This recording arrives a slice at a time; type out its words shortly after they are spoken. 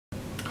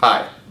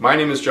Hi, my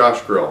name is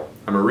Josh Grill.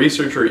 I'm a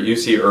researcher at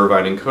UC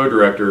Irvine and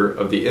co-director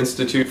of the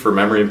Institute for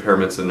Memory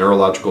Impairments and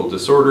Neurological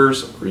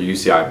Disorders, or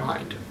UCI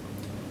Mind.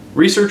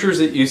 Researchers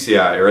at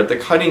UCI are at the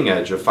cutting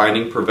edge of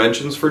finding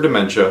preventions for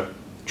dementia,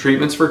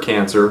 treatments for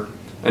cancer,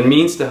 and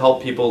means to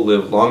help people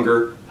live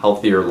longer,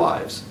 healthier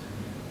lives.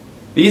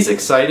 These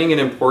exciting and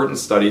important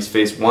studies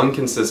face one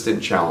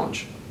consistent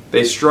challenge.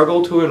 They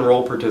struggle to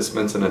enroll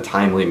participants in a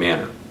timely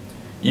manner.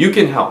 You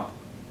can help.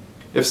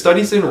 If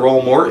studies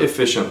enroll more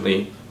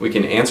efficiently, we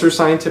can answer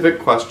scientific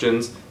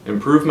questions,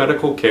 improve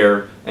medical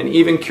care, and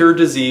even cure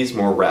disease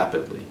more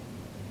rapidly.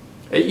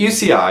 At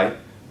UCI,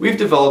 we've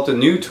developed a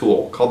new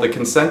tool called the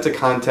Consent to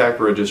Contact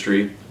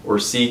Registry, or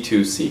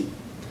C2C.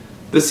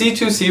 The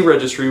C2C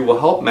registry will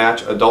help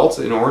match adults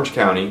in Orange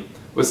County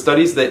with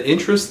studies that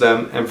interest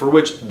them and for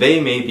which they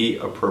may be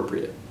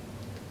appropriate.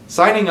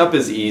 Signing up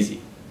is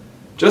easy.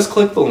 Just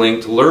click the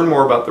link to learn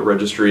more about the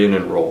registry and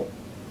enroll.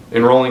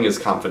 Enrolling is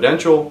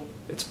confidential,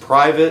 it's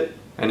private,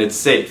 and it's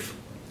safe.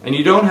 And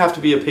you don't have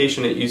to be a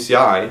patient at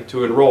UCI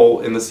to enroll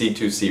in the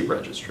C2C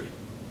registry.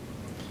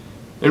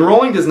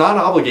 Enrolling does not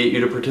obligate you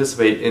to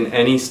participate in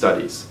any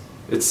studies.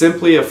 It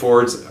simply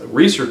affords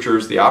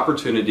researchers the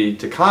opportunity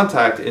to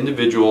contact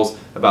individuals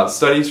about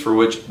studies for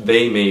which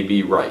they may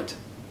be right.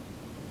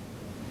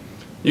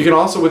 You can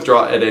also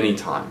withdraw at any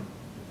time.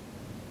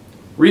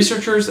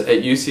 Researchers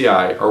at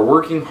UCI are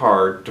working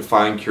hard to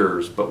find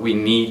cures, but we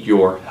need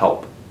your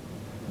help.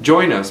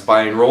 Join us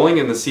by enrolling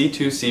in the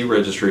C2C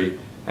registry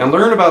and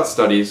learn about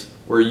studies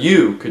where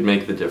you could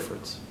make the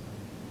difference.